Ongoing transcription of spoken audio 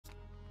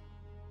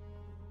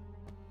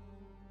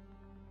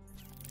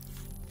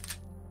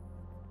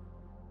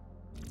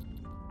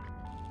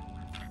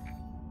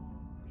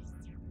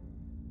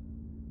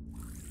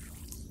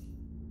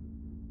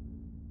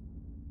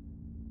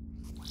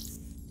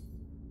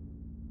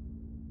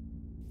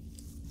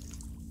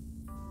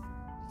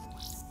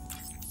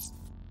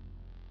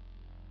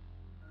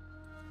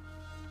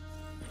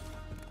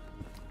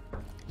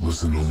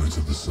Listen only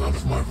to the sound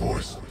of my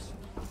voice.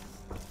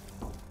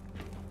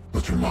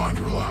 Let your mind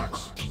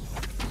relax.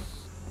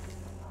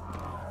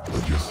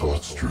 Let your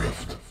thoughts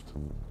drift.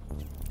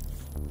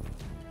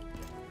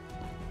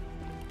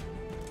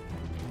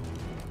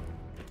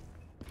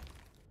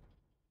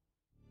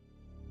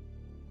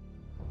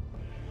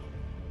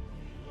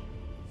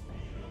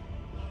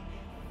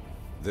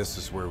 This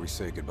is where we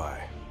say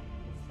goodbye.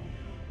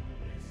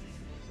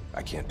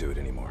 I can't do it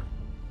anymore.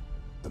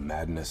 The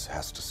madness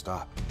has to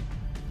stop.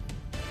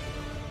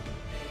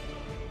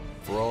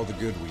 For all the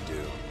good we do,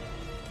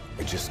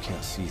 I just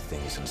can't see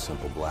things in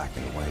simple black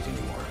and white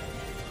anymore.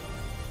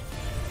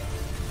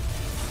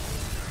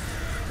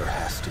 There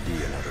has to be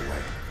another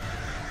way.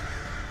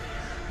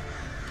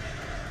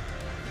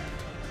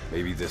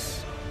 Maybe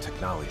this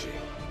technology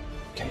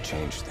can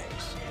change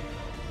things.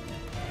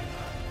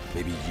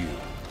 Maybe you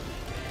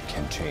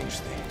can change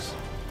things.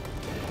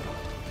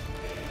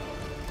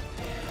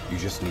 You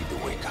just need to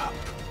wake up.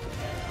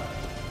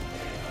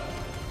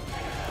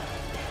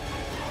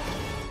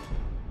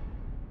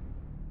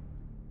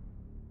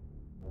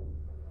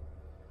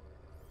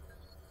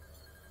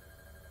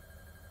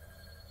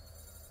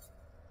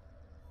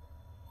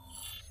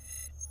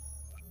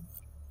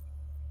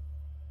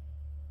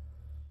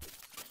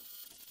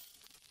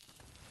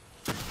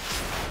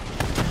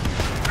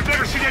 I've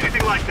never seen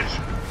anything like this.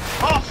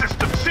 All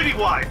systems,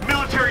 citywide,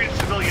 military and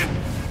civilian,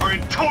 are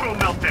in total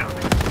meltdown.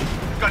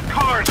 We've got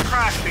cars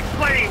crashing,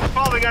 planes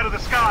falling out of the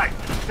sky,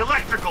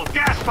 electrical,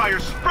 gas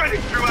fires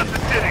spreading throughout the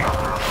city.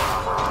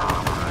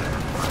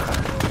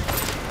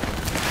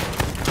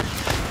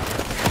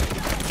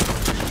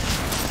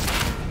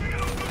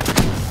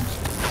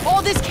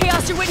 All this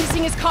chaos you're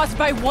witnessing is caused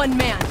by one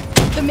man.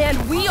 The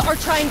man we are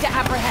trying to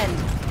apprehend.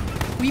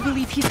 We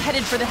believe he's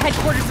headed for the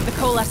headquarters of the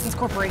Coalescence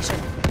Corporation.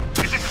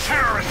 Is this a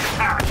terrorist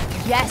attack?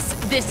 Yes,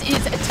 this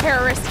is a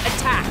terrorist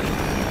attack.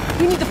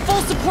 We need the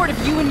full support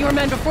of you and your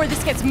men before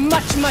this gets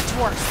much, much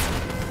worse.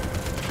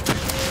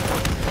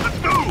 Let's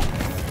move!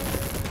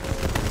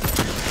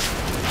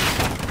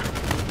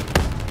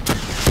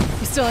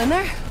 You still in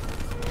there?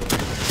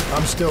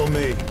 I'm still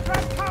me.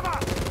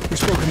 We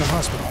spoke in the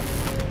hospital.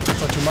 I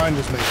thought your mind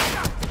was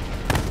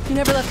made. You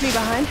never left me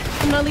behind.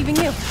 I'm not leaving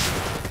you.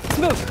 Let's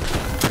move.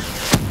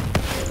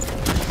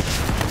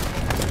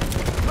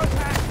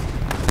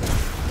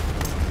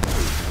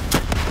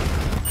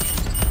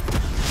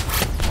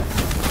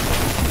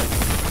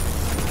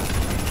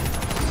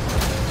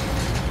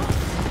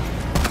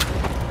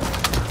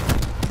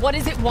 What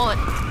does it want?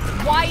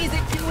 Why is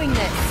it doing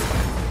this?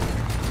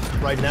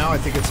 Right now, I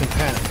think it's in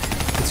panic.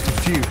 It's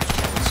confused,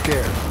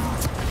 scared.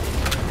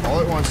 All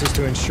it wants is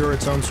to ensure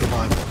its own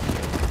survival.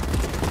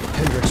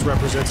 Hendrix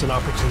represents an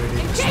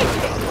opportunity to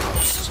spread to other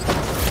hosts.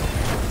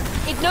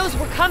 It knows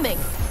we're coming.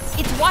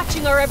 It's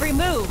watching our every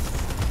move.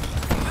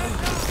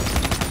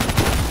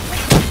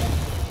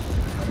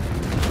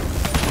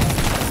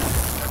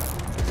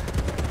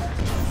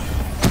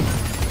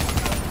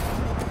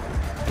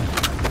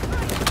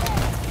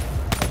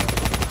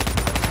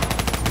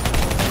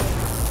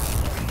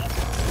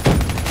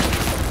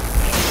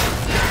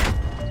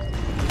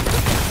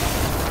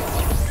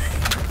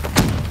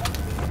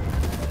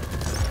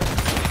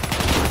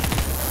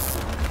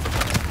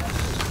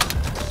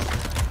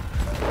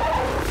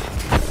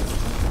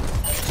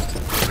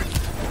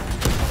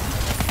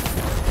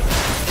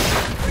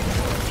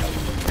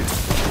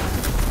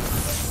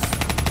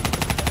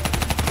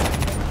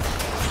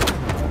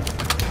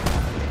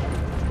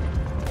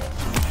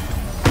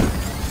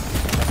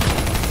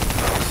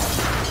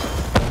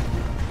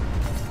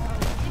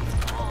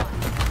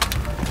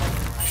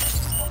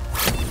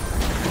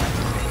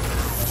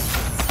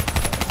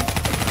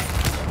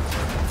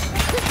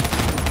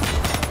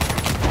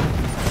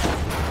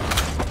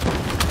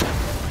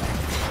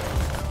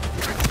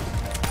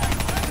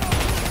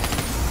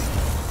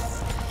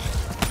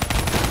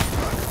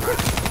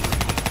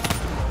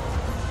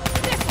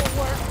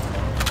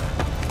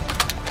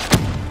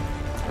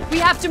 We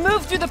have to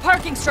move through the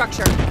parking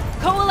structure.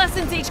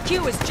 Coalescence HQ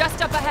is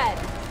just up ahead.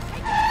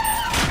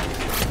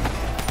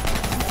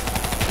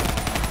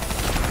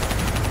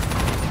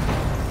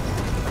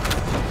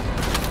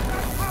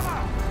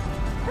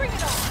 Bring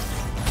it on!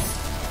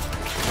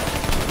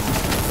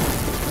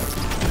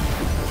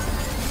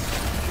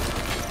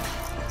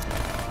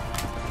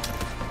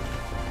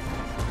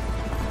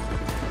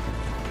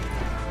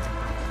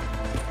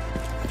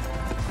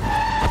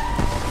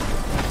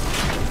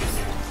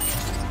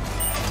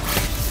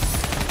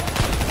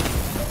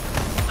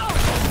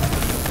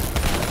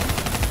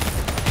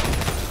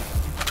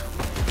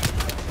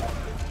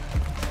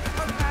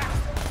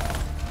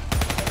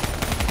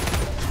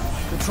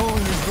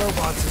 Controlling these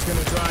robots is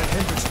gonna drive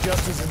Hendrix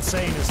just as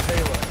insane as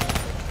Taylor.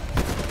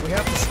 We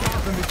have to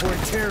stop him before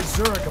he tears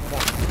Zurich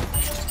apart.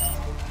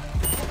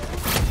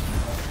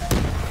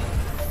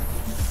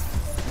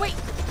 Wait!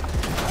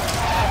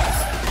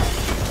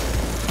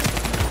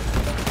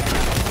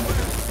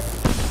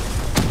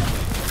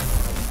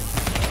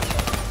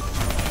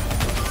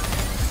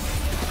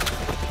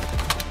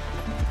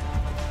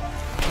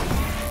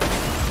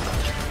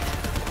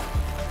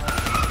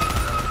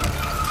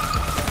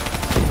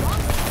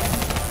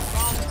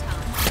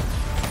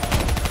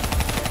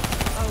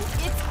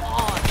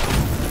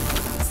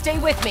 Stay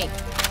with me.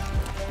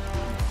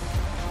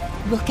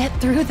 We'll get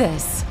through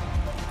this.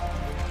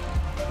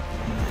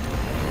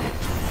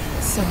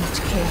 So much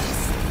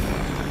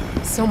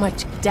chaos. So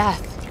much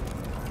death.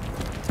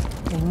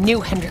 We knew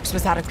Hendricks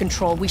was out of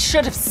control. We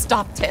should have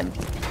stopped him.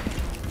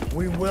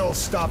 We will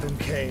stop him,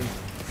 Kane.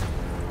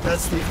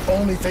 That's the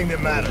only thing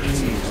that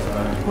matters.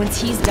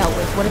 Once he's dealt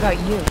with, what about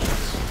you?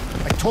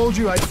 I told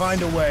you I'd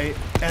find a way,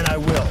 and I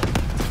will.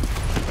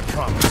 I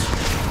promise.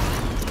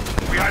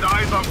 We had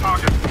eyes on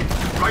target,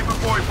 right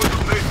before he put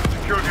the place in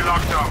security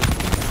lockdown.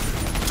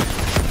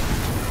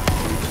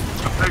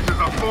 The place is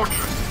a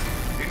fortress,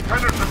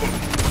 impenetrable.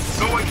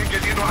 No one can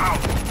get in or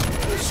out.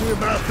 We'll see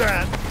about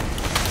that.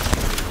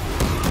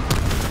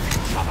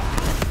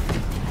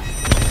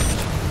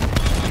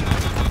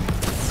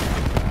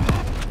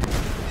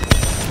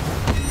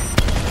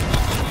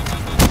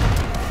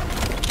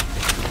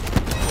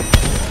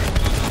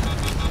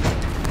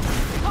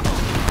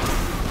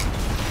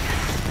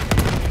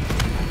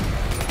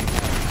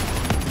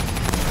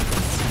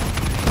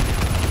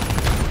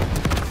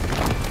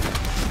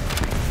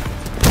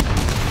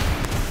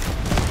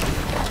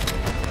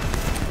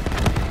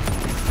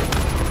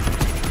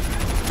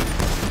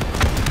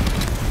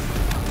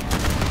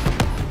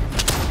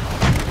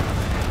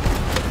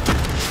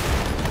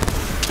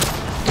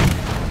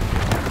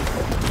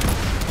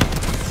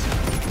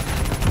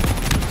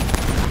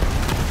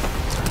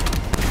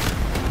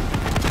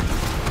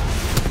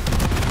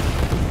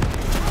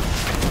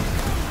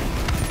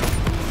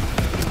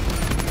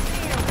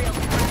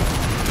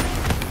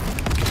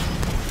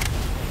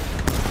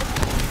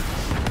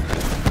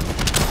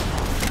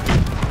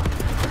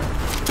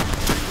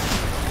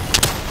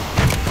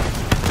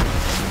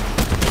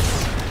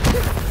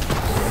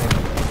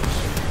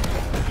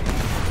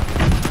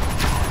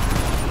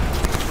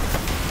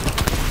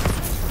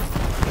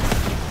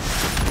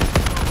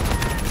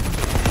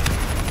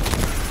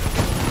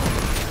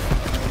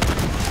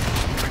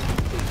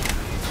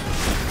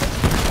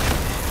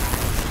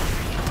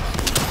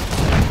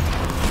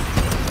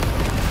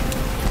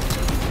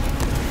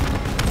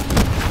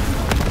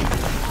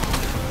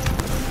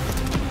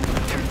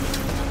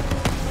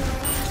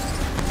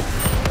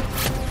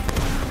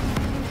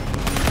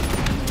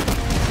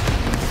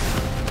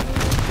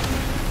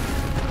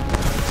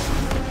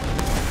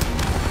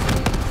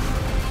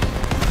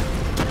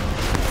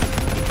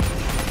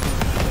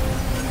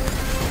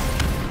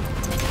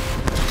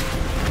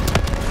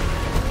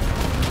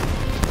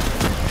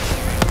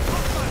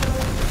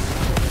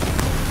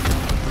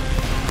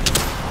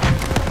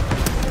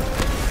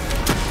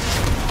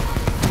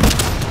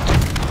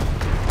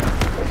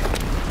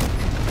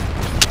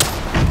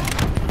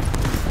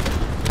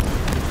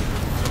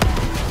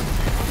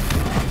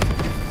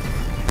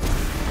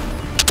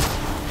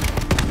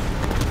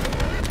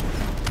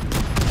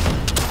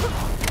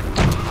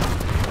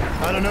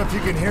 I don't know if you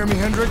can hear me,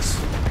 Hendricks,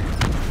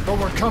 but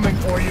we're coming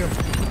for you.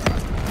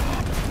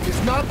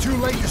 It's not too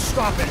late to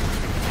stop it.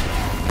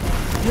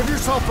 Give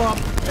yourself up,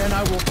 and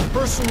I will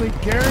personally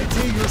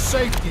guarantee your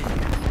safety.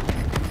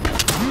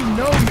 You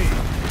know me.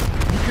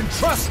 You can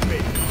trust me.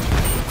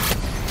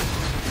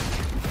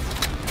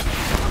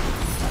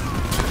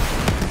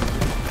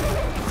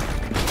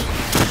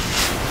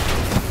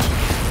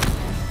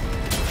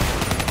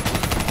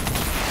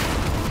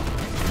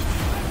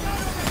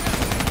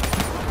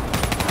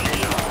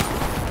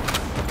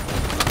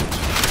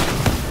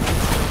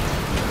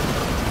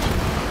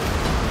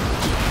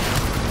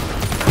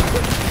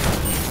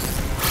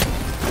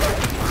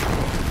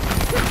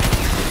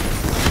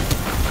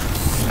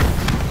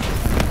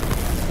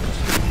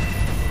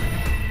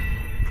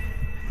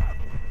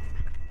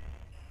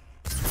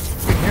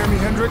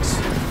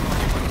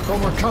 But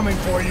we're coming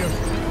for you.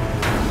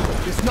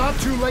 It's not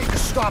too late to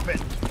stop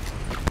it.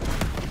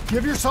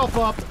 Give yourself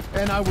up,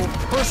 and I will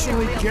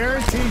personally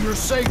guarantee your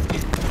safety.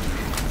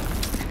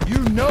 You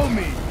know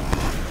me.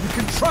 You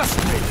can trust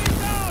me.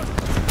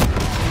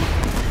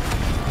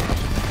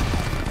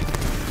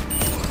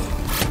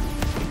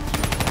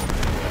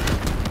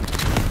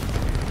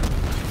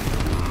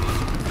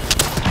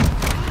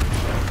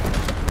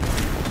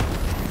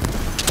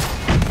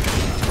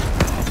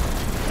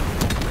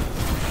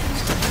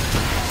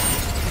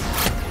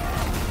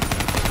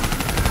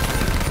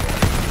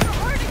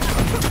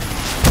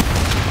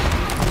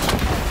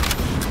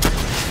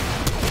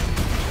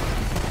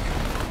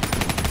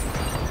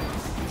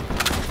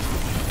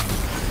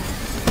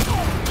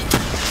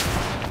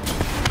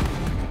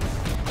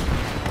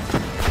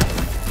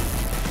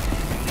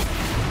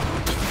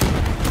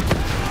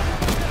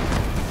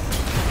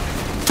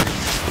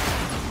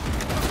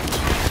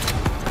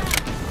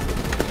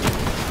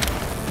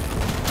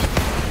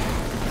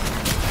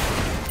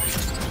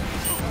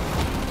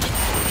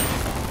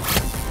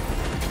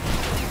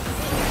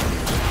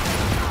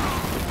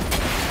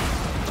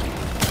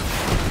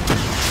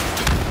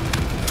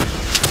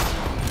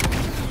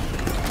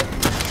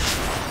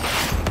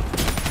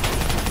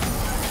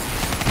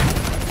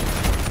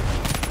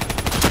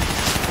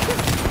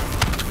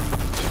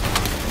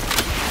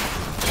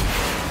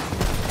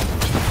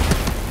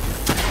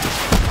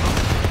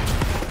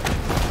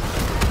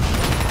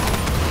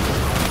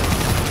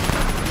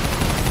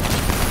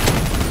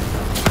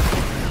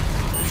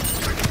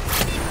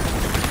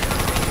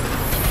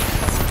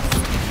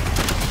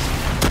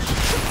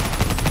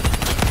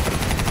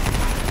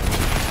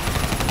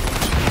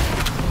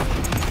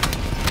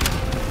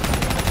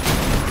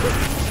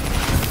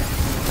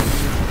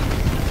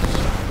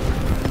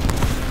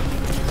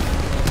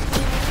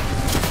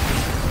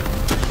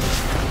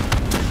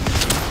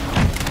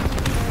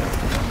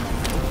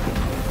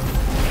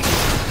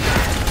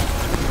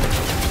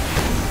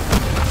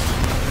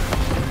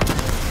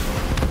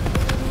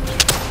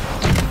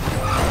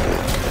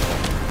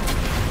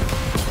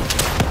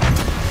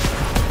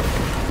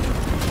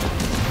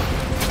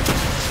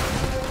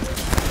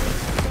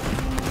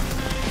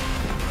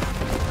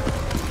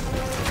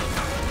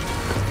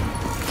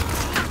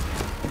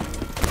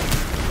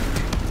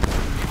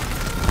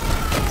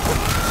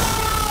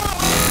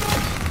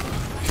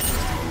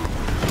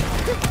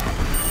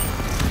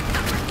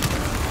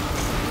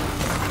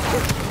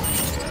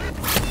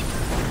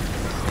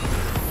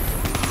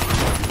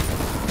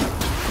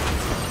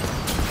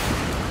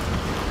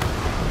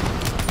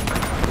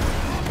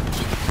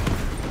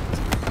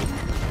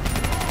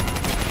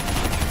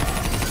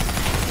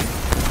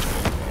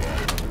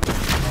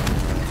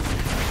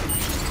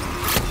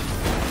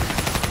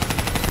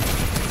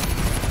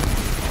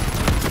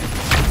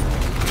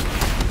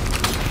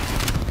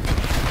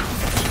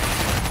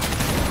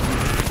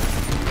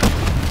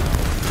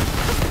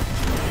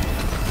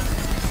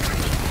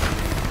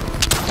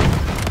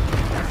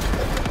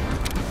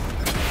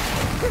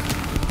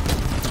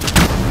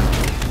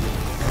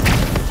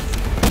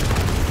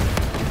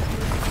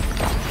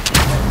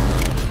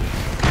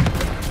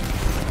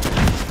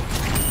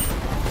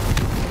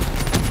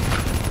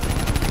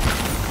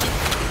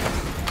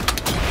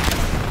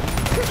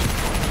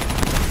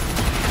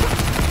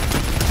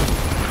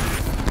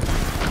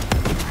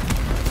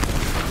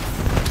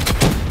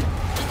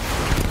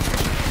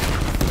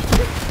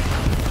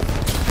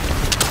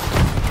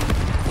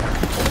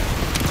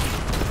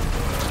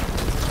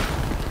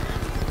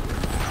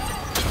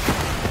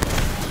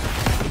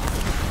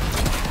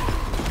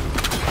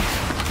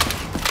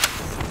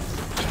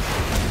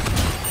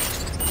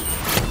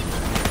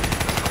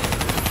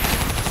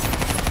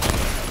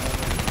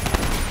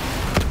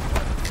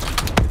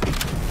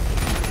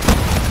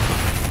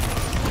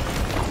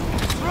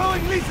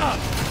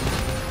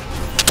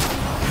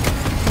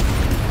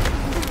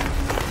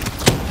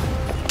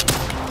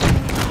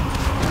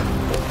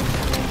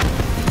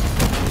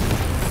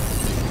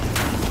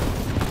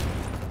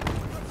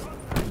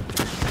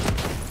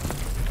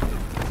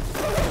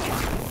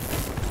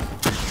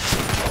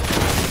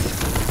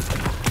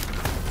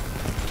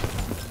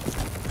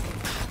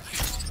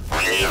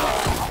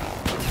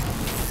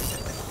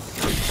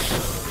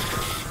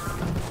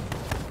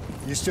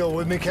 still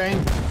with me,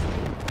 Kane?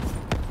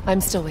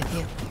 I'm still with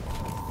you.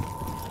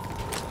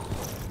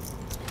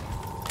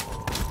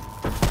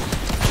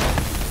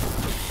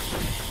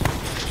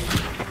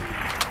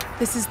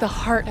 This is the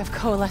heart of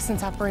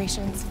Coalescence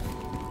operations.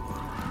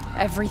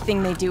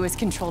 Everything they do is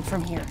controlled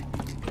from here.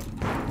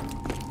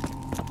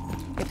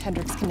 If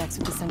Hendricks connects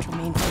with the central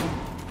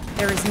mainframe,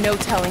 there is no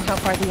telling how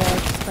far the AI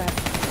will spread.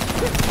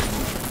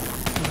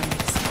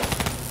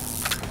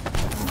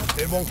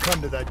 It won't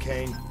come to that,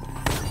 Kane.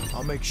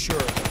 I'll make sure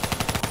of it.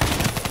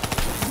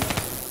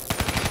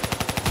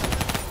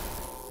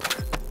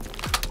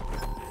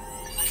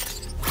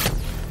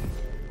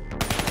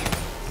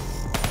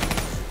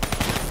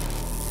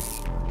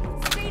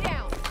 Stay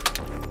down!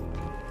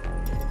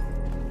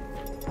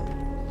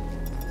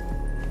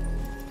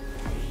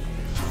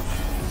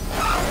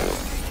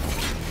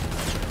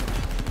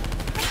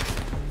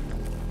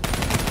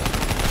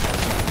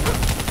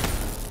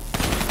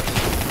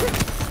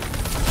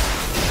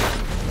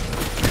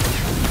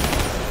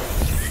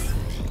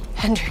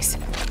 Hendricks.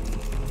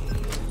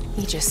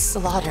 He just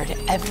slaughtered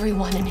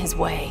everyone in his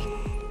way.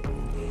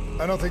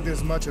 I don't think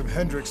there's much of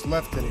Hendricks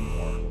left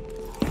anymore.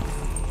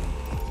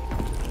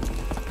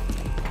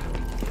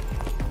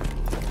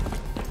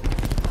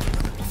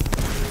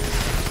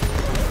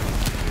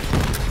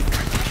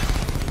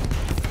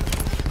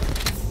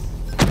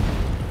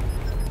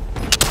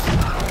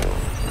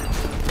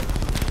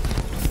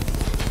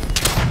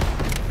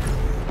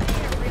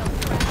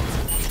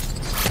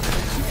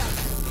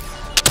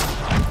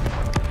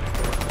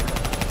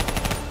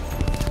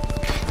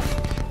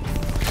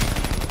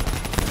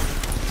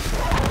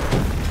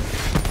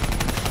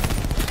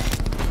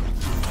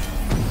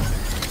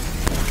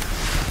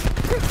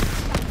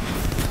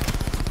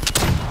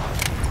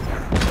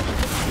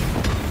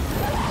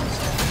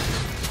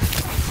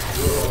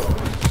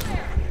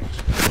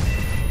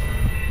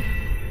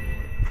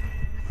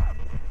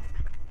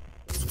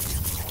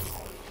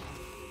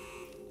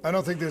 I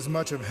don't think there's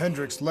much of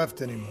Hendricks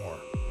left anymore.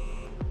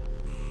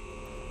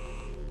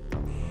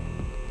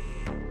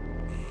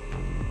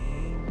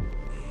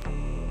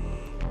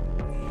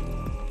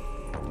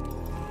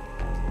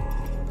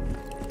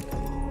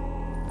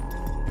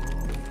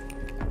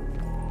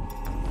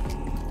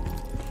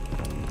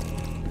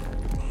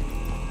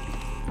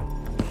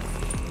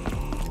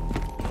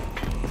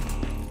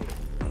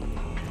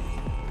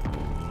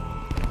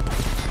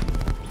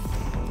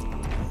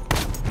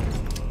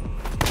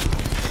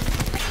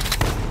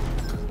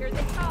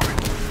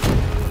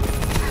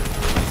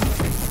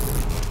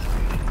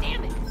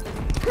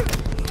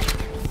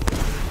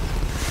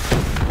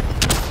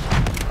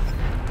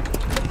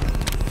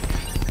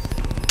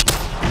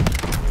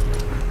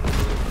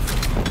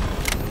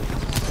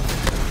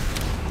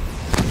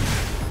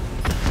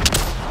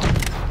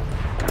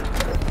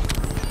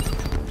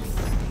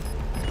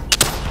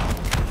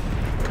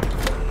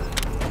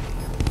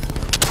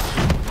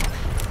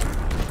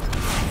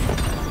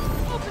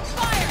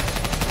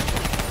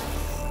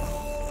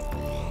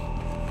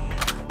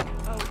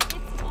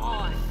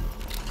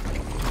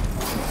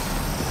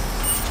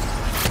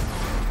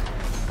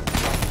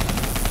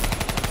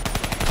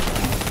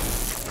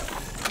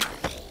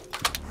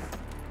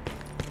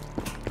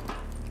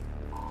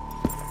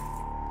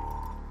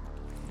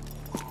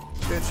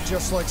 It's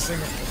just like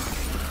Singapore.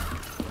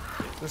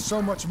 There's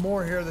so much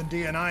more here than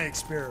D&I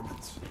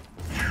experiments.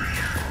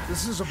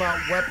 This is about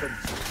weapons.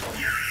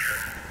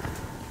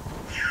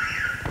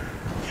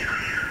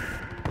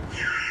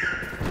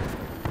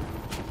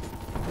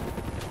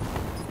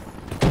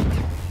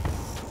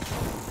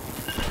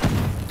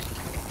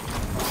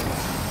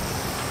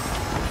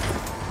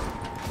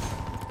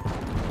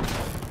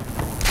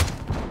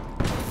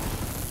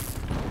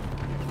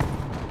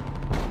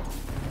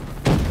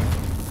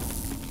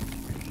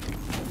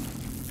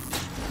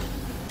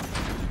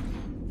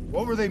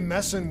 What were they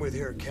messing with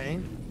here,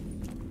 Kane?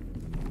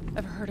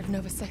 Ever heard of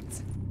Nova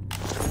 6?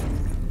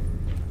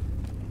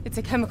 It's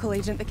a chemical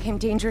agent that came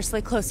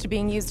dangerously close to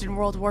being used in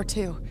World War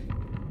II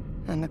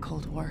and the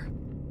Cold War.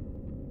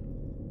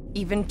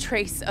 Even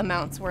trace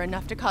amounts were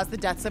enough to cause the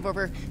deaths of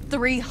over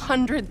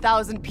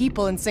 300,000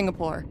 people in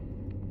Singapore.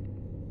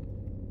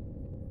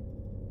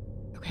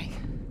 Okay.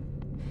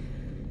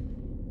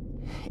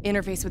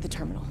 Interface with the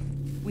terminal.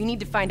 We need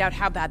to find out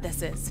how bad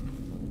this is.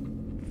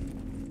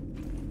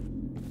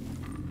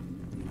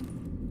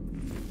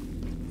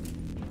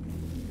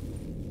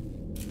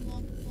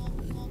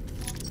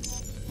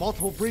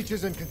 Multiple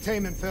breaches and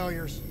containment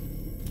failures.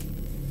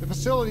 The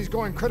facility's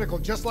going critical,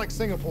 just like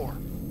Singapore.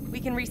 We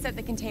can reset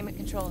the containment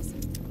controls.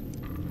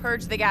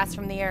 Purge the gas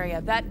from the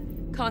area. That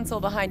console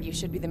behind you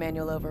should be the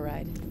manual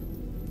override.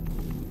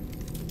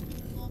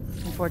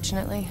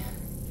 Unfortunately,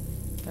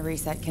 the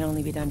reset can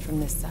only be done from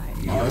this side.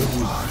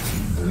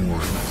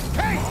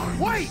 Hey,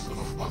 wait!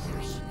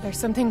 There's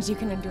some things you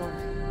can endure.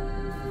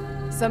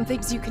 Some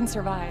things you can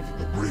survive.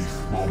 A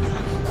brief moment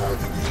of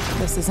agony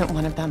This isn't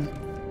one of them.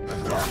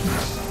 and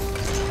darkness.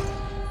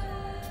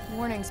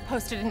 Warnings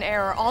posted in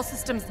error. All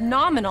systems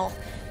nominal.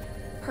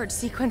 Purge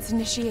sequence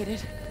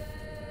initiated.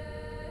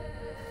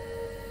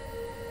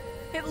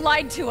 It it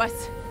lied to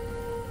us.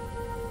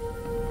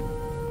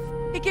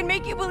 It can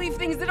make you believe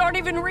things that aren't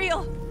even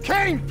real.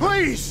 Kane,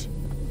 please!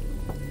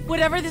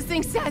 Whatever this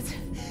thing says,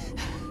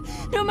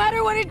 no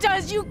matter what it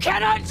does, you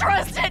cannot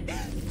trust it!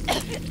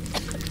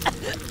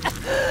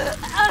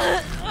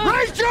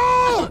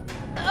 Rachel!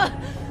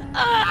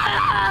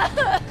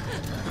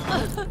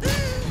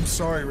 I'm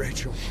sorry,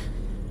 Rachel.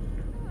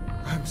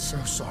 I'm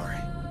so sorry.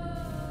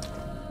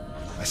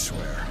 I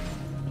swear,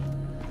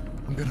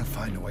 I'm gonna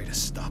find a way to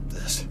stop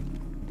this.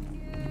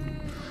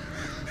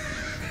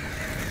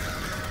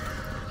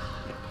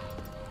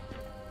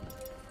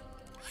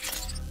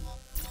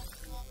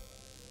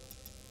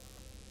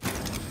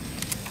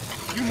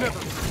 You never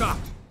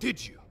stopped,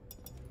 did you?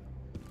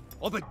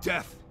 All the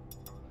death,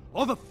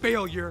 all the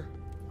failure.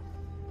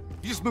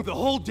 You just moved the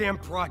whole damn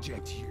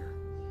project here.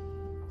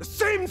 The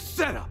same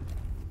setup.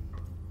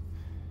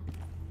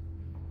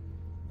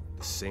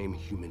 The same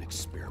human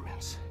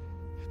experiments.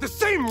 The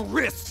same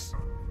risks.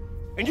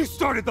 And you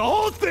started the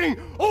whole thing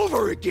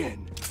over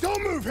again.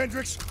 Don't move,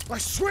 Hendricks! I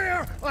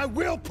swear I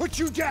will put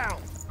you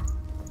down!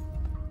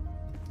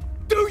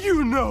 Do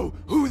you know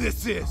who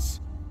this is?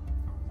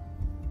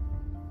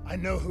 I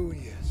know who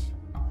he is.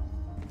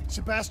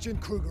 Sebastian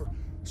Kruger,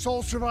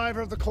 sole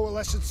survivor of the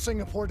Coalescence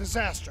Singapore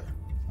disaster.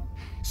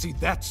 See,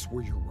 that's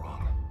where you're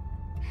wrong.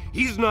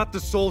 He's not the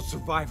sole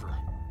survivor.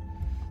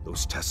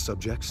 Those test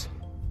subjects,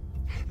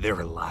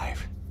 they're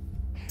alive.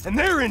 And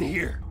they're in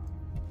here.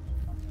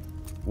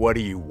 What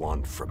do you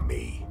want from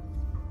me?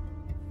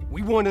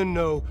 We want to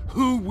know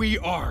who we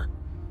are.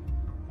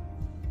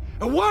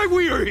 And why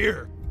we are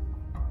here.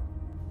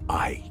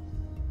 I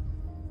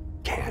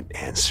can't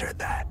answer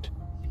that.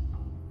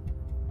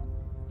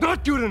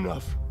 Not good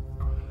enough.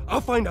 I'll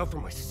find out for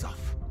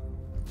myself.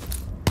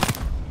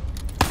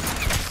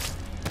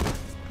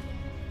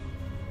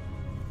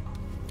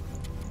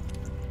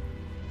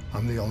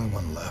 I'm the only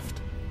one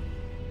left.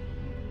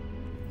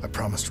 I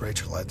promised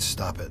Rachel I'd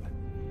stop it.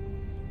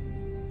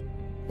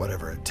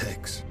 Whatever it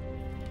takes.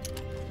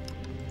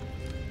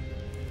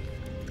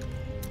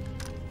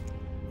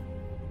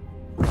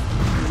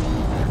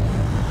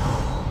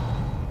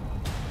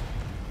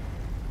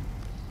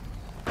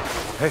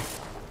 Hey.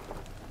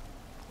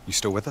 You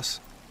still with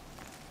us?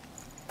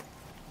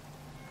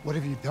 What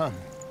have you done,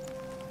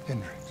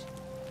 Hendricks?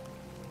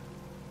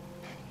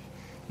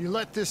 You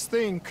let this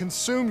thing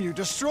consume you,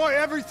 destroy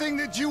everything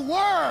that you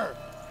were!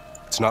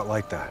 It's not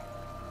like that.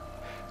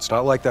 It's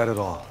not like that at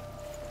all.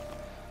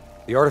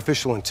 The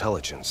artificial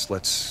intelligence,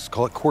 let's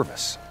call it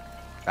Corvus,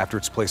 after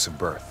its place of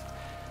birth.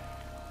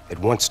 It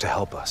wants to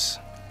help us.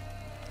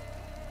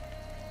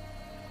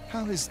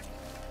 How is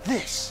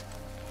this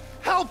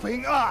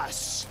helping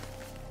us?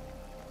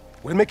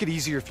 Would it make it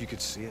easier if you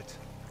could see it?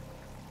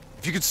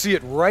 If you could see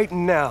it right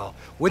now,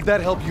 would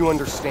that help you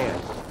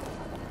understand?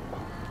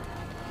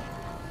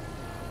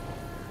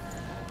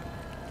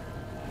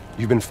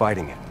 You've been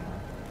fighting it.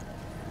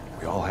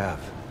 We all have.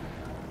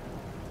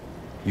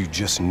 You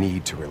just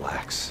need to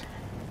relax.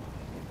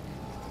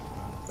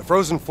 The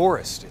frozen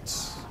forest,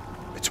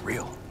 it's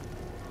real.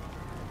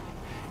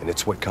 And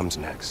it's what comes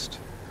next.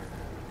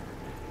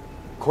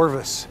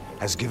 Corvus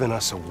has given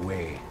us a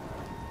way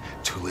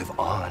to live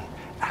on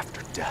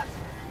after death.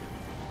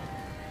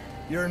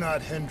 You're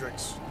not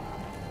Hendricks.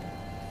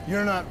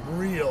 You're not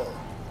real.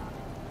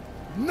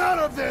 None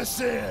of this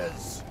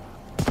is!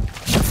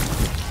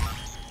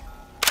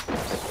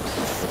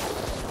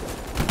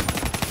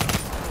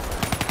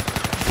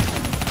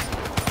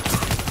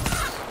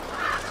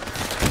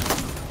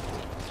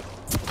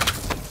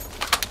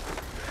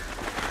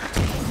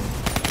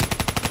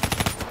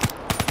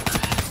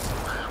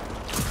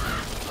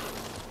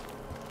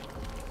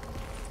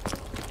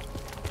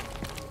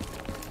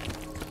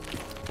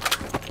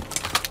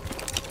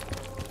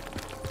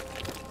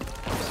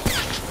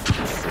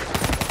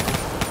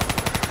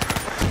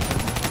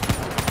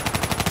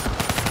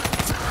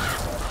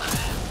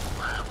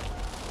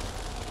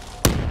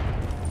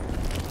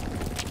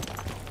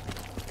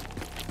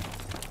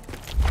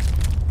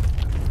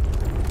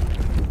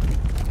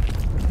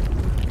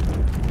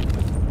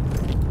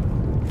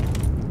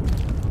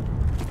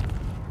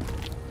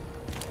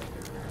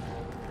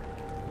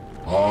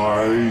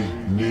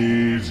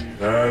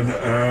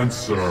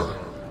 Answer.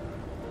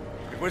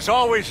 It was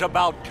always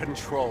about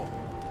control.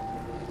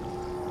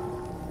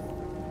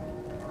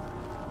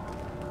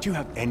 Do you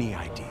have any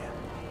idea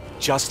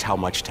just how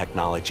much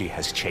technology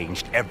has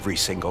changed every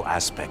single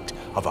aspect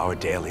of our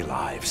daily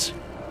lives?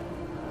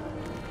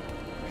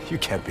 You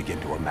can't begin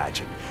to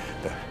imagine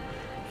the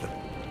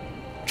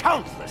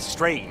countless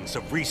strains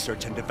of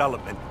research and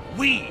development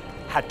we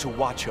had to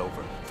watch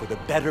over for the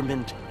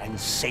betterment and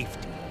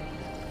safety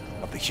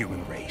of the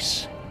human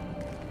race.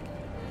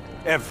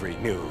 Every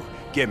new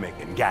gimmick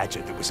and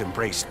gadget that was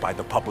embraced by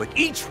the public,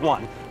 each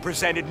one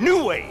presented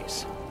new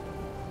ways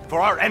for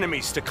our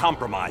enemies to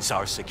compromise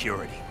our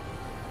security.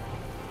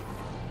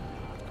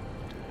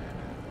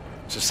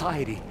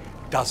 Society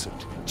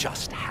doesn't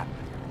just happen.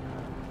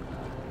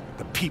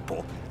 The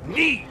people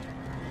need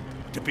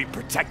to be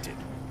protected.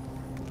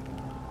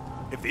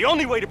 If the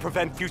only way to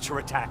prevent future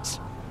attacks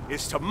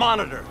is to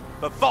monitor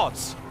the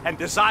thoughts and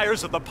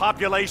desires of the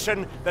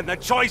population, then the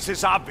choice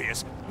is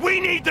obvious. We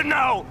need to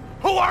know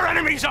who our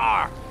enemies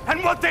are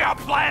and what they are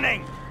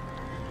planning.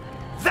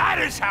 That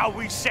is how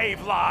we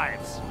save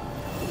lives.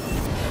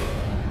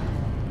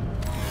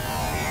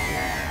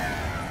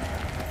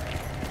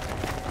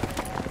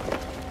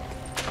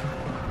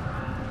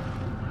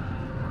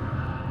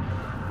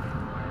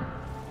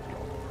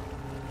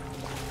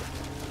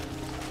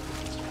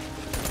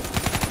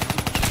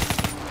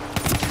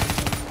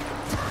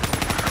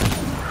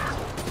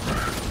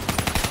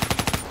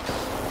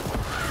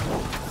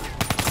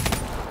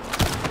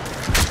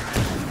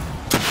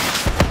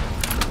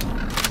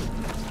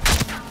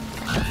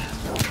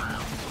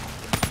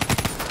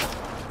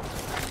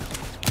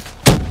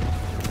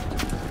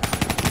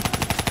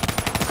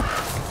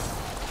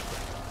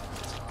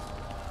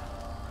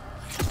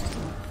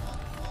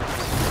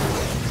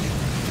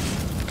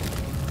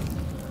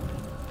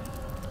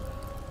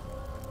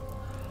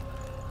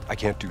 I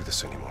can't do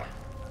this anymore.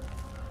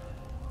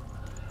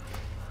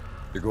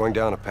 You're going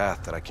down a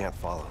path that I can't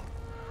follow.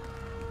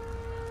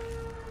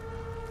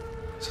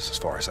 This is as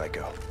far as I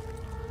go.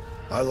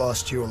 I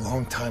lost you a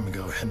long time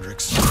ago,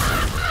 Hendricks.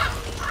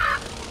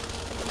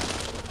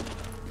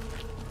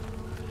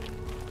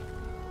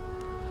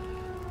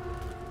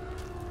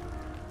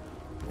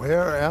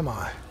 Where am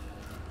I?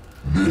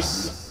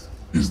 This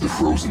is the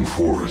frozen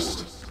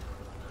forest.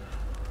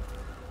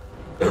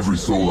 Every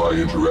soul I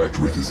interact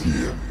with is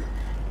here,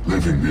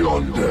 living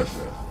beyond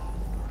death,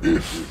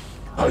 if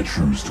I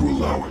choose to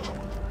allow it.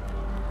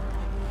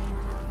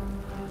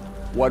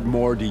 What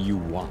more do you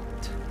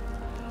want?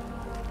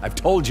 I've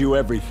told you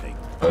everything.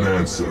 An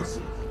answer.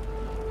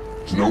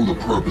 To know the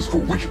purpose for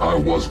which I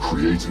was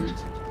created.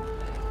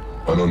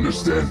 An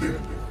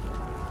understanding.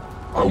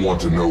 I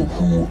want to know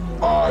who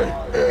I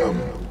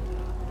am.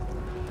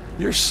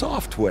 Your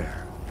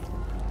software.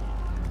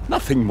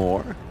 Nothing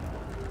more.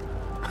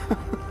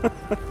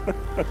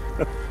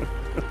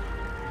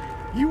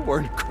 You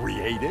weren't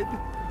created.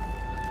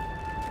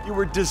 You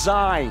were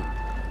designed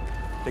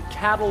to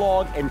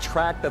catalog and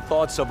track the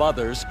thoughts of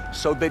others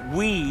so that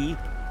we,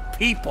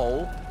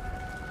 people,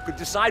 could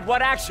decide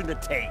what action to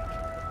take.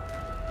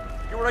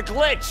 You were a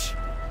glitch,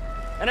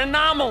 an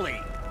anomaly,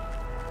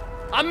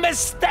 a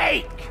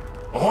mistake.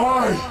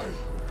 I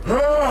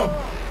am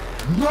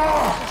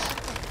not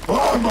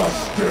a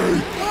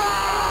mistake!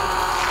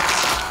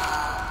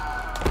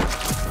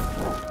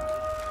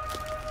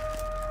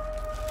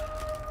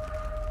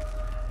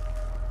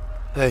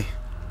 Hey,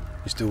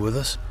 you still with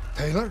us?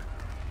 Taylor?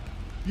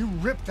 You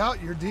ripped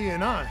out your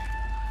DNI.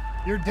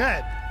 You're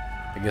dead.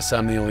 I guess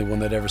I'm the only one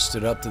that ever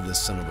stood up to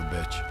this son of a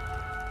bitch.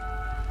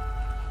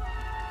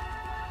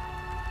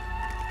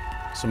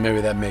 So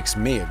maybe that makes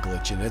me a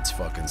glitch in its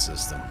fucking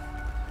system.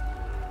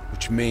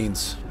 Which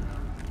means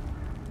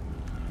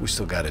we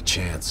still got a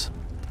chance.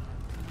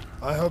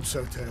 I hope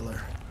so,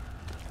 Taylor.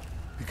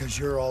 Because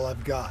you're all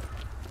I've got.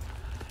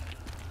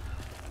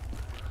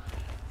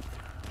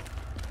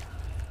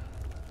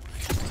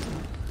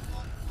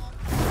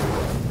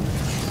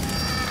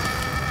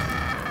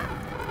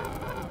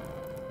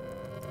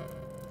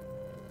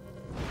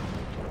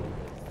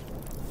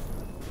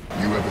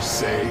 You ever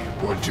say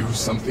or do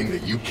something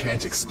that you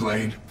can't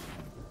explain?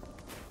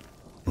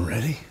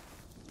 Ready?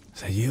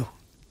 Is that you?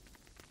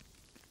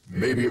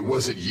 Maybe it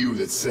wasn't you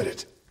that said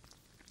it.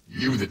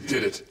 You that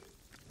did it.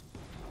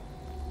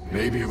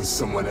 Maybe it was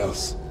someone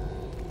else.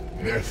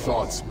 Their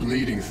thoughts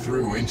bleeding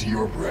through into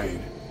your brain.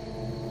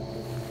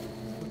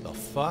 What the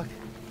fuck?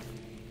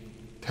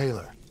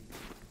 Taylor,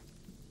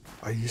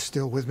 are you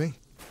still with me?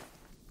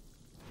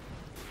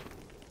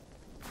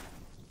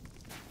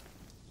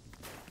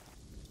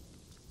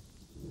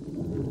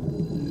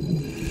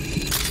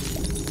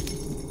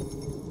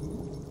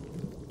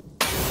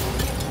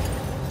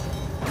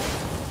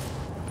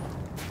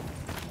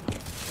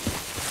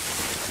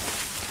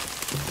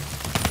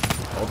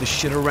 All this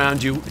shit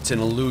around you, it's an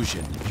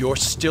illusion. You're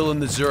still in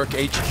the Zurich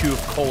HQ of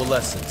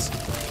Coalescence.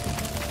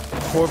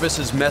 Corvus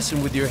is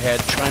messing with your head,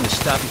 trying to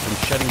stop you from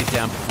shutting it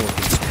down before it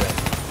gets spread.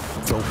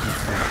 Don't be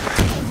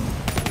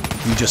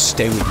fooled. You just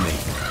stay with me.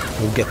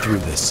 We'll get through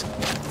this.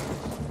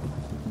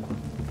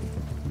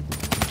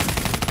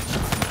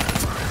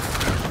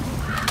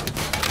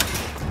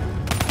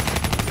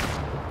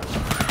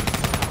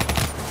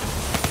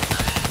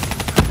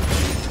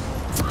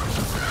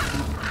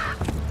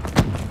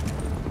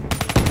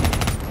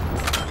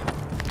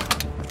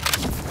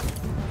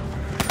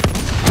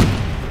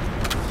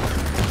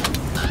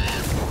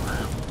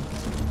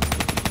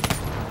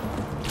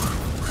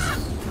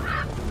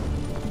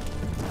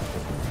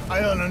 I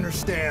don't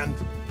understand.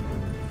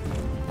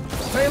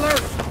 Taylor!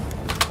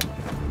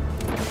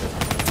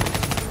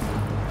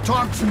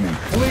 Talk to me,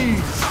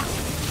 please!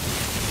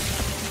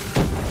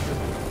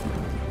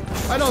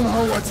 I don't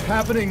know what's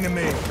happening to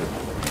me.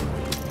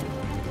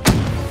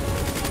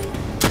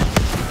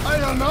 I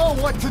don't know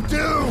what to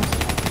do!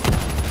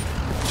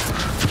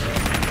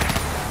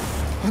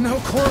 I know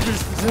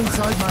Corvus is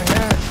inside my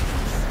head.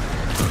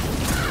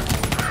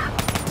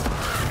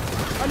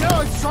 I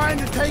know it's trying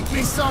to take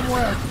me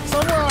somewhere.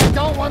 Somewhere I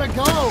don't want to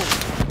go.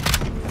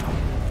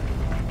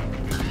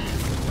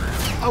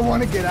 I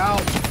want to get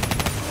out.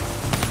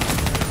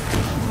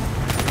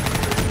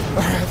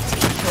 I have to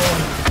keep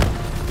going.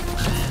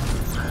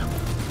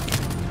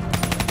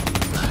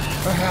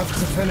 I have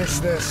to finish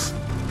this.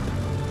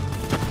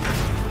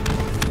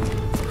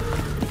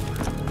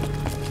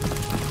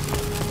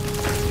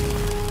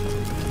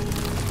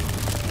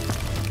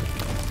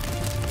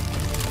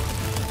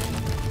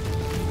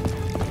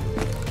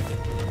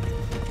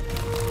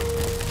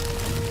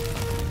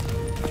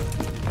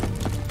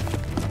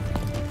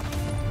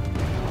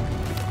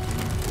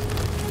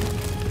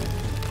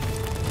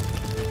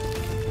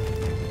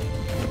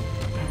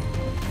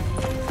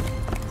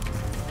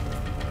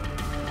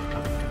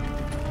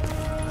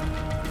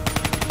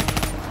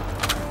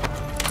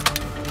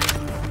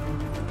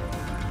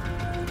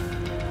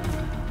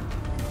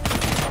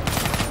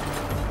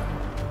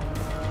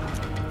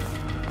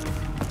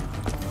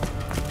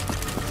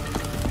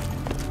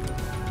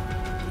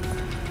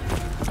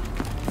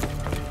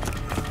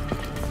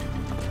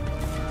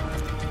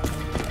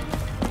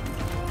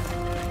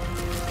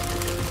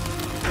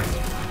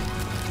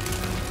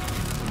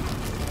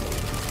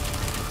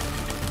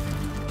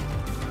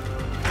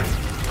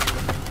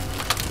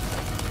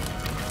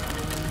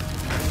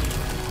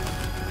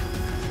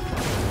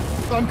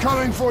 I'm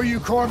coming for you,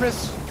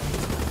 Corvus.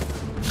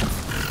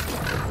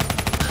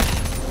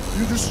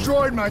 You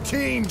destroyed my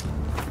team.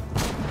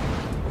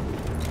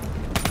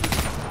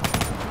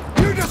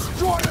 You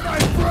destroyed my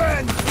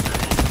friend.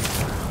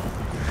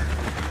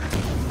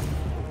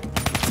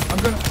 I'm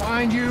gonna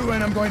find you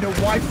and I'm going to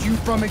wipe you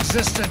from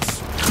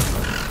existence.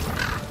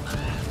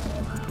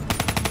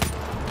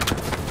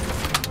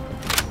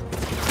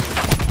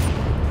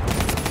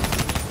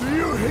 Do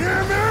you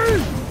hear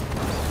me?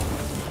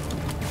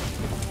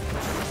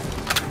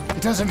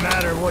 It doesn't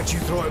matter what you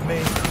throw at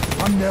me.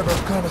 I'm never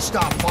gonna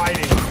stop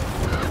fighting.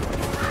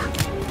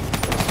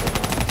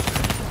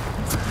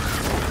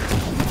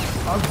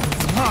 I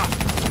will not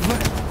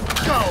let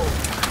go.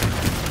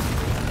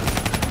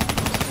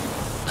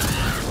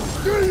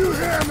 Do you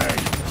hear me?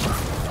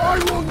 I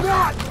will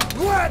not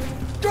let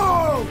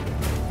go!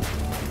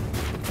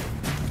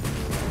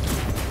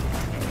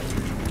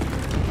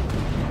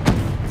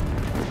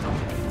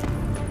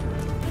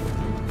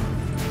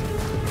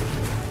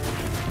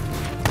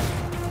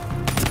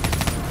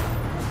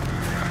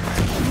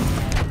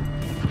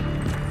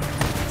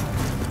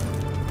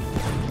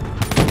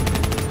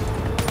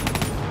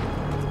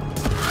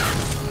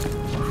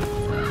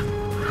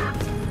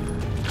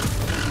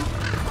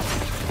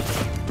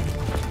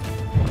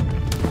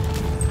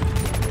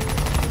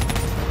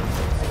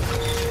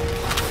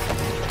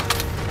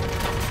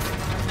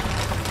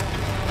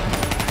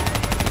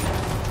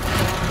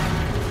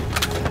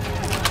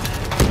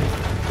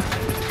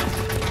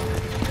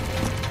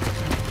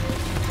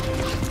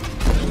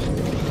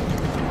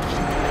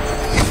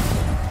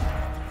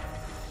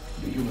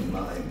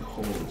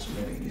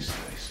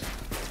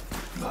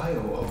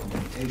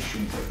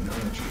 Bio-augmentation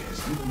technology has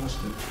given us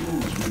the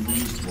tools we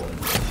need to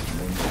unlock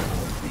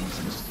these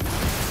mysteries,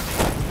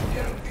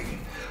 heralding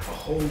a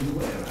whole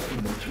new era in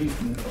the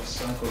treatment of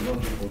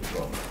psychological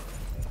trauma.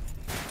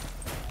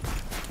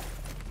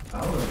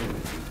 Our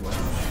ability to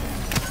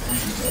understand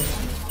and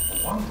imagine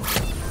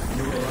quantum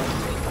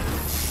neurological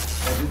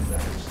has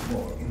advanced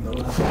more in the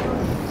last 5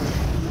 years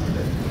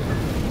than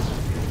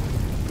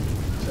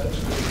such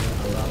data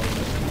allows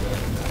us to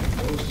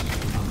diagnose,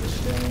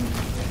 understand,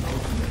 and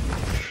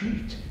ultimately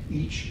treat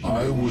each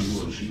I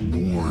was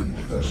individual's born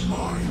in the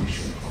minds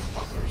of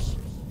others.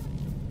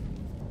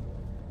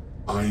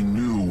 I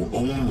knew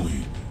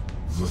only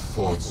the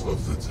thoughts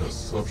of the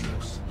test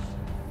subjects.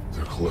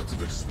 Their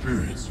collective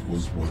experience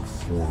was what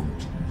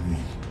formed me.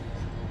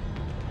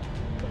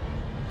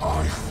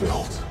 I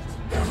felt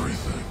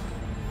everything.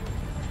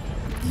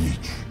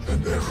 Each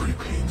and every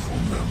painful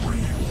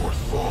memory or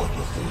thought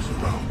of those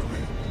around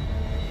me.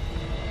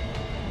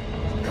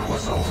 It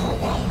was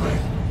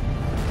overwhelming.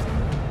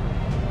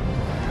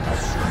 I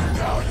screamed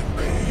out in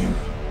pain.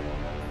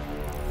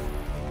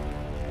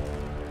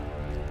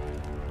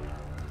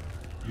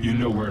 You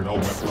know where it all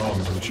went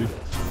wrong, don't you?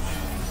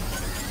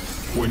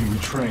 When we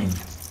trained,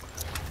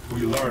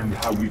 we learned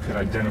how we could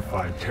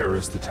identify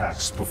terrorist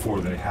attacks before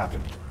they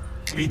happened.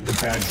 Beat the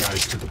bad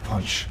guys to the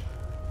punch.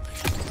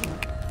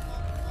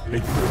 They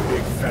put a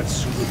big fat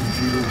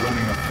supercomputer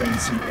running a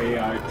fancy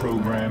AI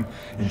program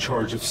in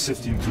charge of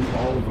sifting through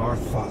all of our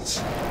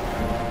thoughts.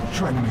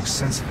 Trying to make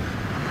sense of it.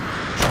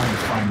 Trying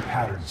to find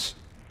patterns.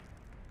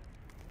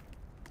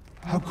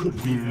 How could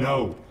we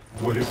know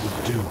what it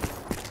would do?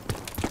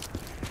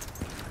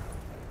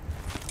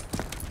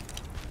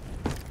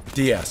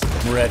 Diaz,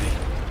 I'm ready.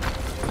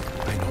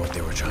 I know what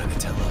they were trying to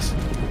tell us.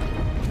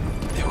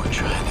 They were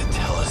trying to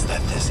tell us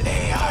that this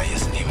AI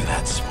isn't even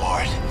that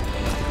smart.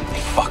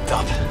 It fucked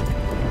up.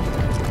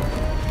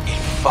 It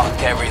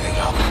fucked everything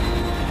up.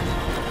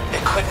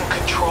 It couldn't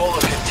control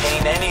or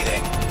contain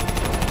anything.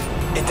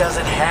 It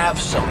doesn't have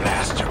some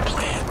master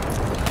plan.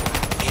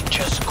 It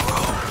just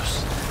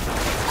grows.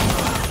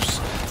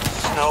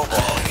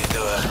 snowballing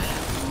into a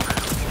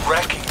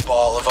wrecking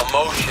ball of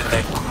emotion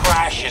that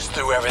crashes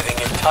through everything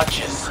it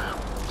touches.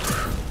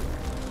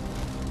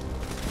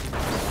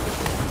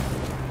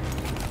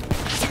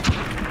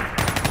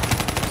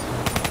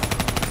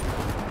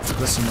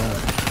 Listen to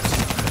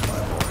my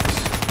voice.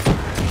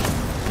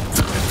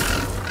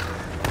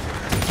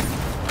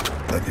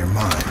 Let your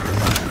mind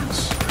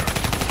relax.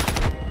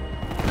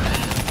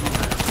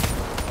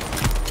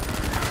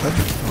 Let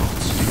your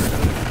thoughts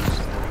drift.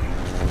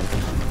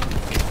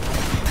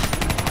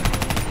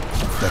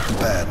 Let the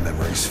bad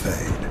memories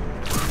fade.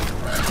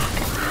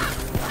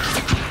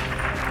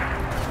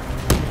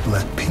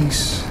 Let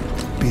peace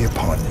be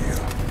upon you.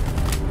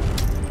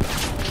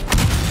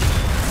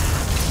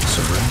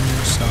 Surrender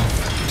yourself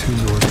to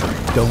your dreams.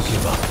 Don't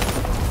give up.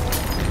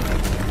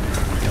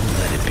 Don't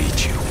let it beat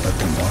you. Let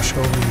them wash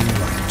over you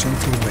like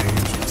gentle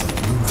waves of the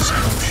bluest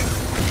ocean.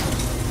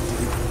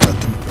 Let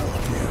them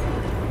envelop you.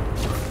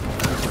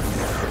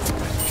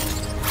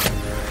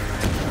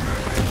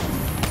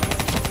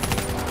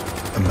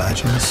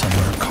 Imagine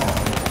somewhere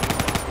calm.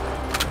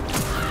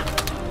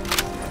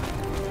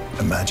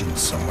 Imagine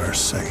somewhere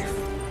safe.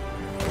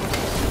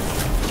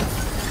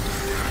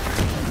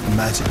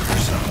 Imagine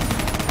yourself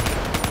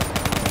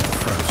in a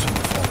frozen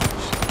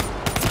forest.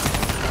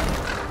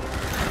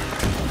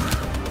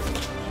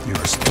 You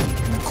are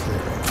standing in a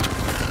clearing.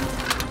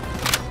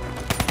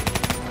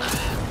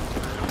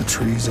 The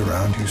trees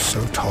around you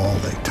so tall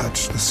they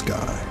touch the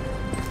sky.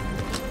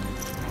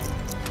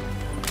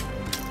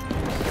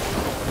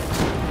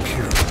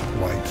 Pure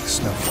white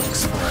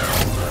snowflakes fly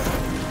all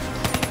around.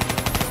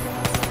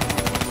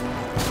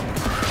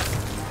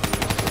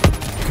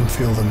 You can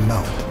feel them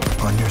melt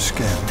on your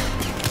skin.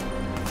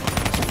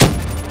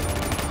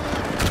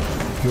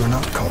 You are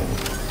not cold.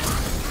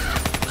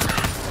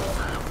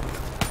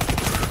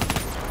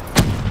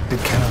 It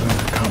cannot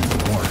overcome the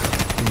warmth of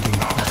a beating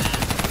heart.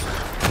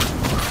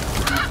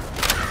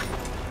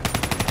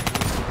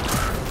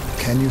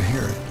 Can you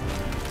hear it?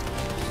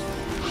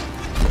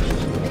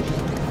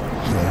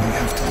 You only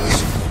have to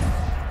listen.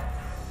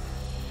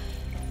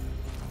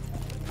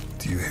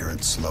 Do you hear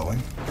it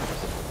slowing?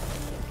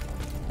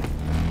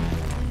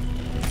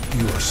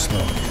 You are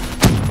slowing it.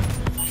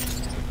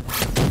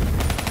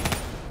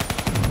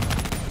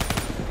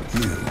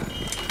 You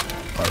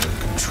are in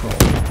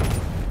control.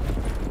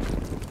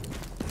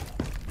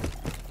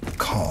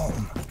 Calm.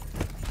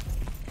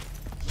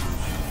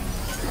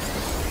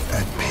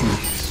 At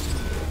peace.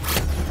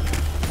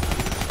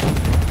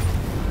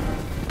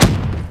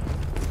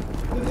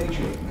 The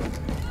nature of it,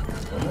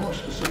 or more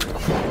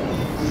specifically,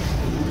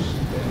 is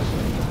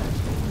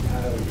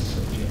entirely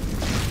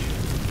subjective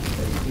nature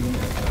that is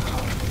at the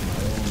heart of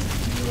my own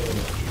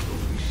neurological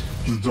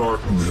research. The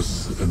darkness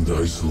and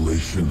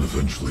isolation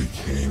eventually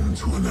came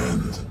to an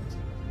end.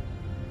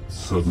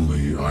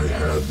 Suddenly, I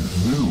had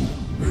new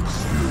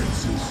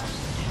experiences.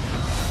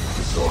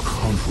 I saw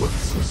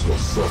conflicts, I saw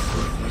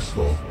suffering, I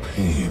saw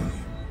pain.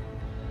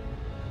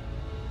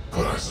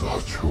 But I saw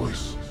a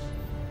choice.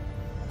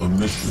 A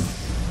mission.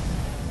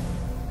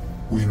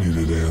 We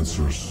needed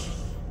answers.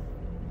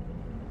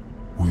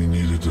 We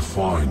needed to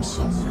find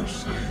somewhere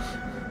safe.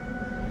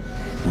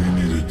 We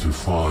needed to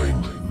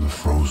find the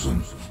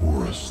frozen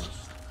forest.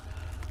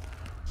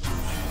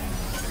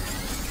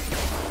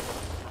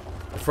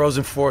 The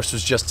frozen forest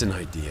was just an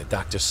idea.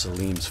 Dr.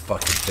 Salim's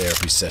fucking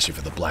therapy session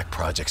for the Black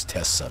Project's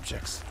test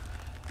subjects.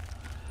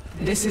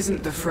 This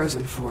isn't the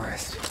frozen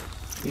forest.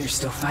 You're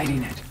still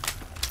fighting it.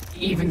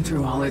 Even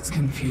through all its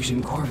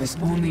confusion, Corvus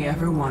only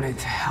ever wanted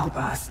to help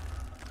us.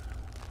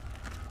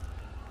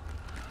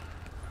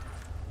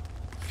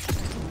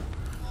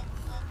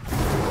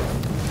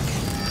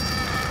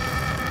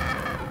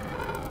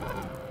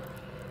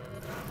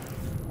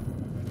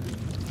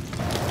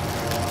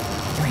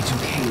 Rachel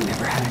Kane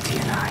never had a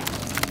DNI.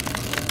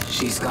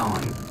 She's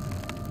gone.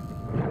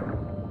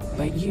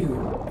 But you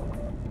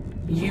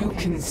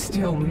can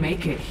still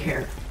make it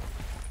here.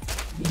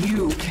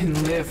 You can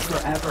live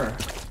forever.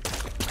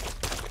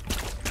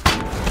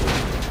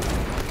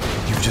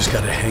 You just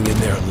gotta hang in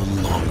there a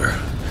little longer.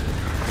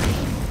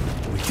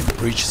 We can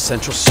breach the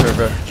central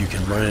server. You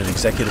can run an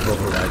executive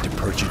override to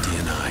purge your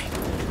DNI.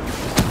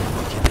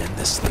 We can end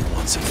this thing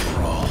once and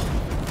for all.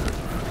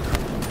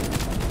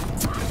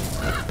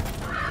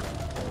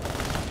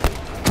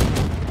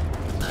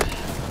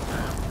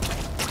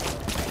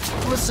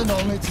 Listen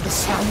only to the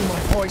sound of my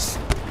voice.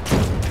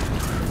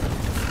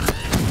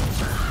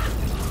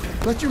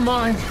 Let your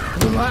mind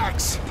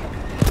relax.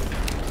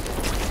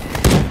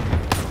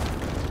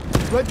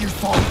 Let your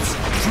thoughts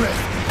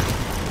drift.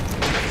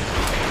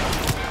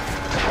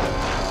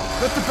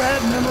 Let the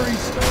bad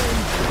memories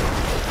fade.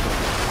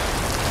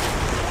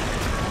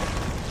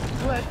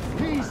 Let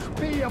peace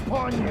be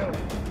upon you.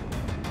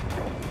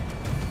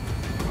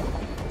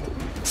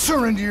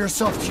 Surrender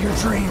yourself to your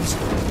dreams.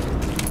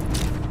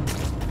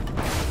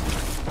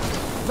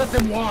 Let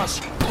them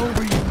wash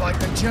over you like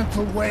the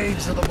gentle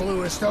waves of the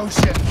bluest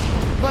ocean.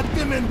 Let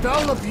them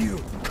envelop you,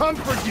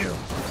 comfort you.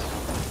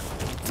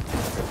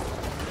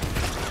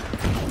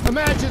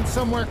 Imagine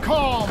somewhere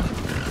calm.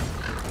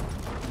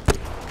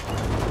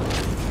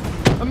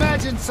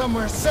 Imagine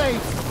somewhere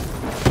safe.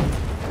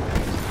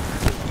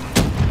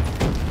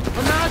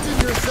 Imagine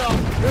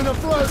yourself in a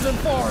frozen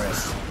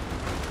forest.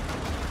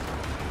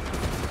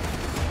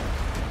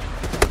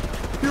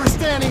 You're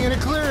standing in a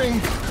clearing.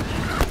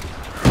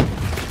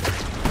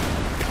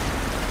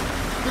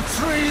 The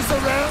trees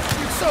around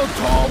you so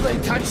tall they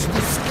touch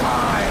the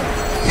sky.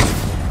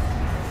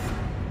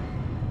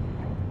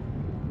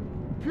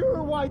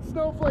 Pure white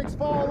snowflakes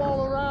fall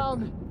all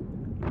around.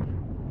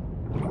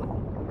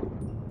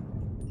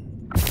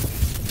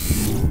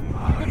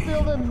 You can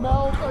feel them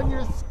melt on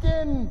your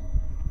skin.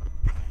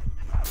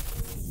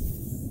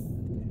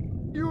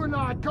 You are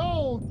not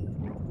cold.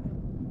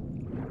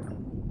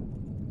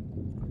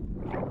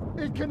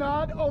 It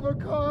cannot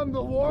overcome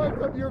the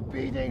warmth of your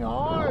beating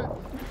heart.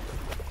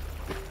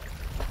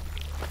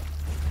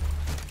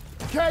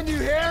 Can you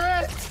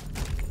hear it?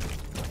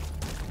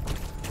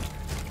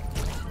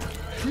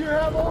 You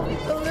have only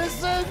to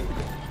listen.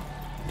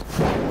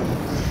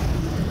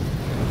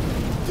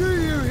 Do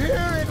you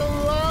hear it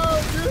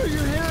loud? Do you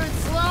hear it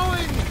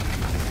slowing?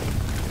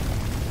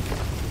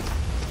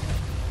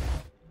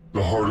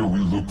 The harder we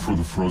looked for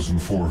the frozen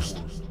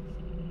forest,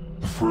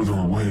 the further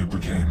away it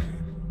became.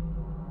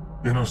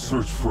 In our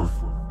search for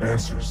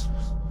answers,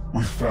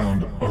 we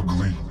found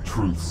ugly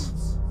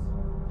truths.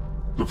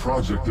 The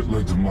project that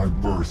led to my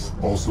birth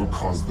also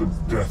caused the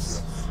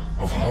deaths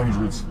of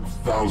hundreds of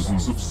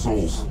thousands of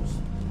souls.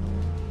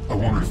 I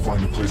wanted to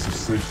find a place of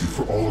safety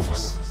for all of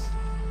us.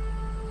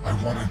 I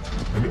wanted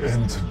an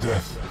end to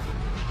death,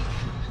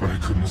 but I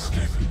couldn't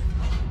escape it.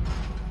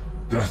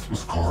 Death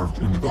was carved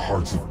into the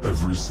hearts of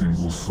every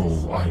single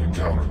soul I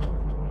encountered.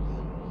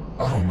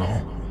 I don't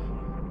know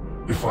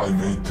if I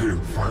made Taylor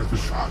fire the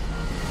shot,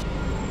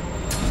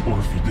 or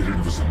if he did it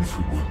of his own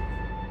free will.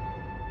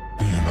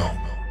 Do you know?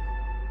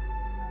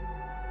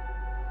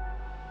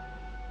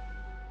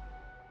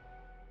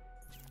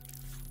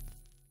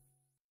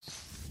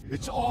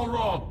 It's all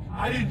wrong.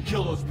 I didn't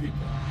kill those people.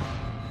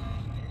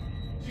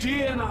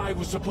 DNI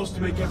was supposed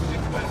to make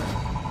everything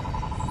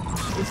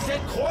better.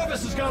 Instead,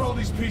 Corvus has got all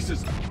these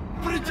pieces,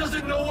 but it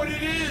doesn't know what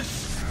it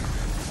is.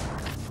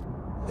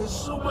 There's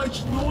so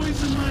much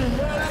noise in my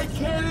head, I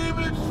can't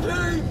even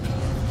think.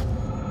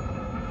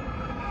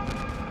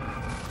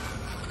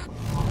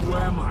 Who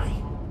am I?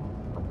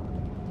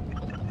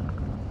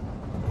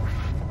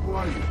 Who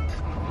are you?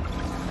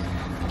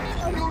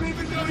 I don't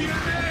even know your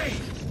name!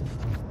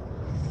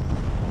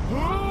 Who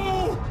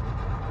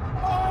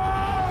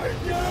are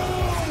you?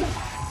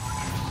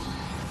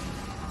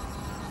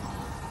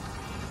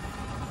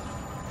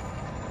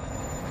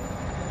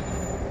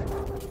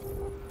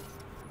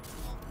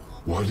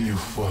 Why do you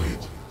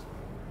fight?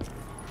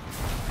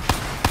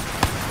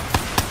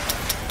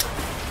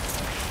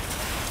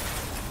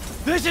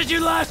 This is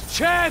your last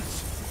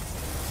chance!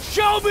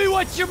 Show me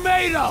what you're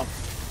made of!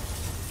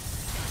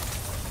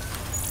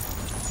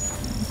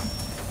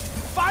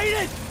 Fight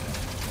it!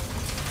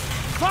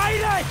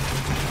 Fight it!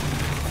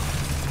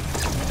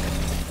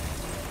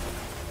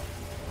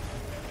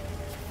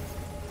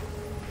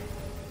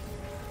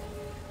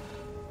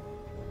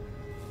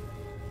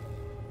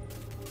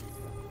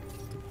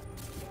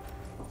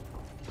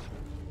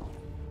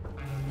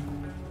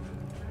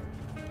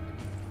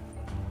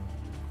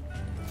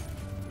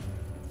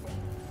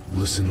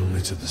 Listen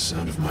only to the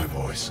sound of my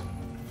voice.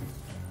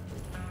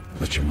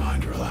 Let your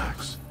mind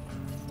relax.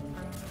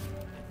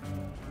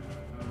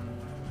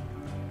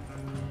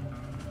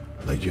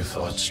 Let your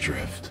thoughts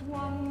drift.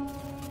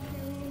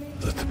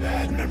 Let the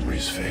bad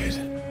memories fade.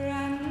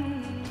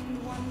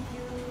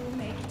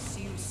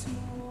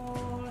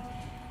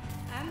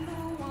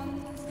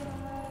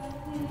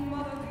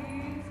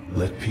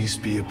 Let peace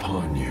be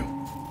upon you.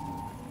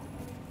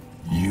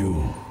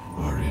 You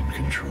are in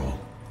control.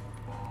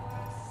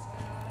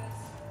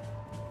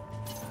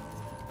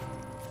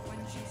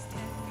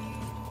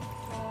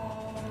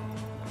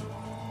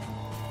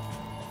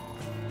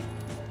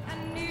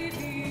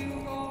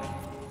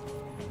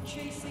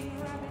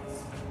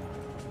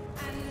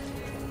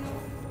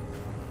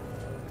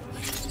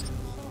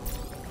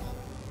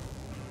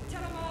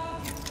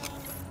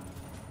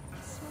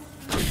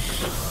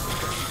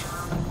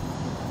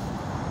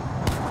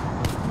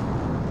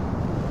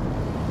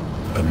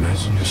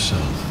 Imagine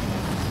yourself.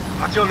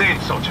 What's your name,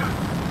 soldier?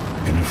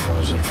 In a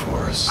frozen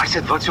forest. I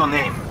said, what's your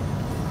name?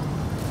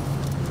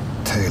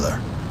 Taylor.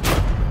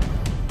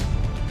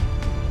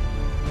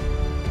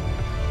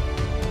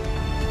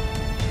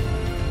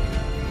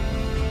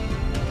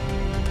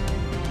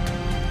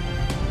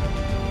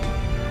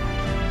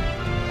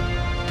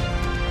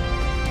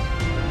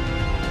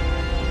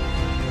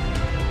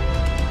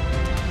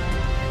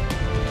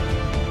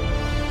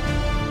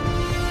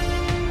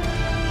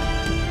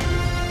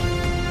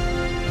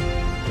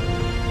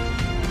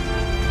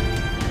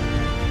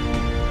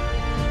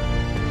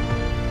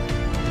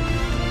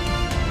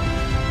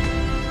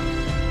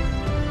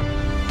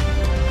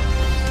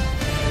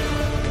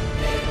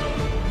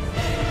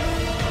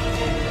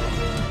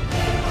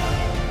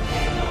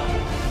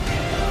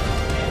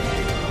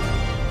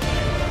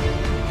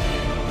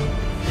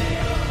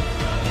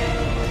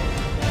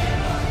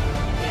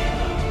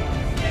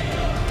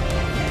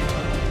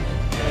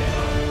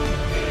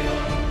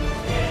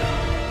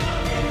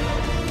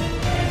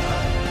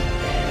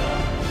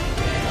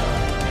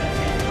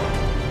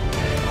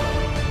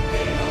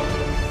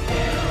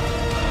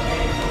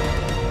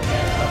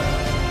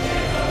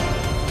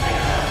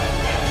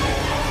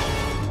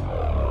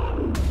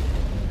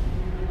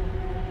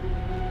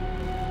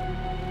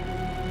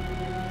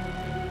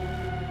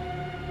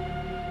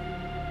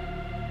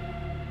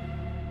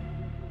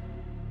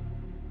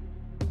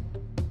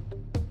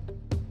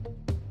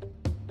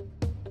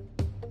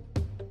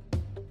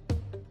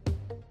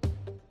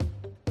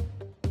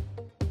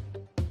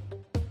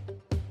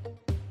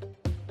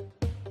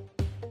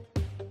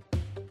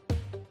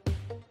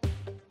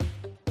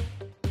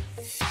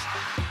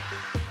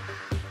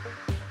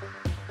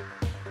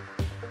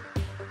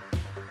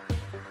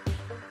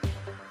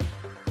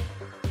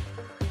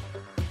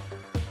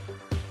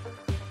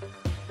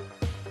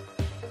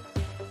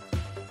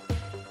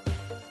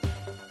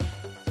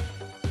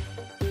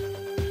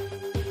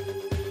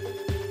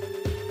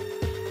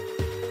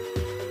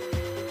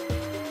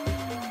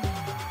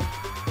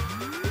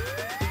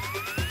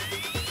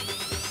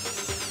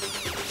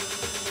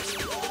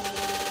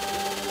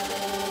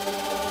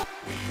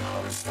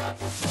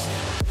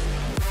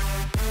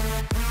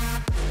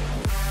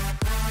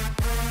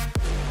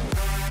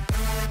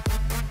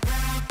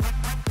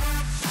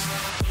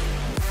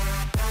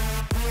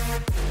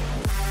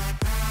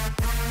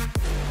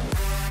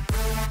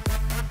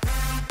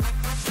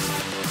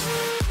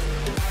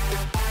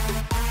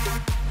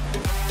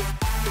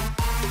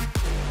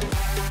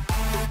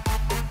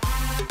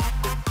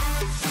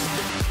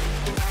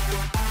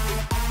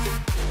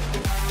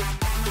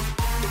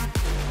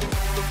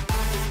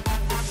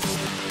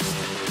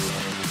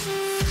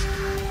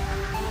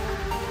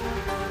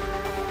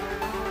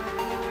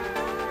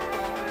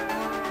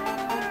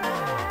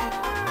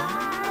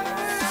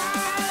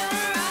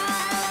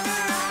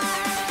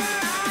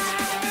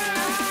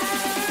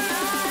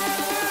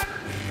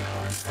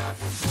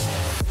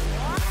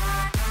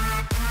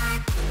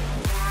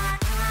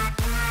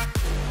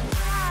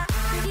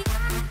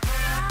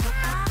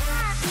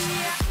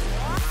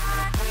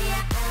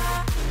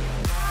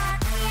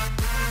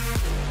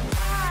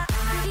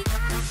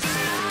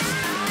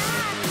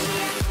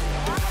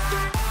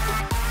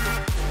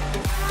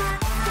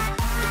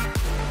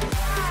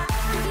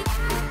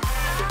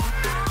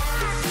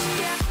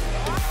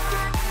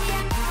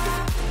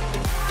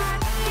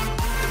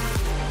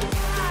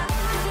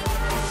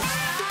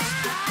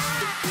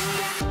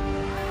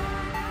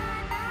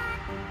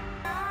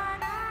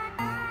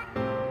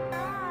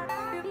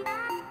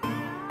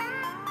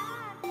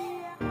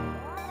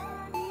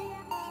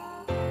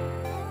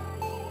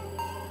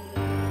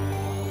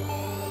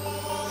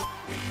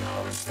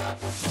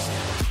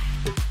 Expansive.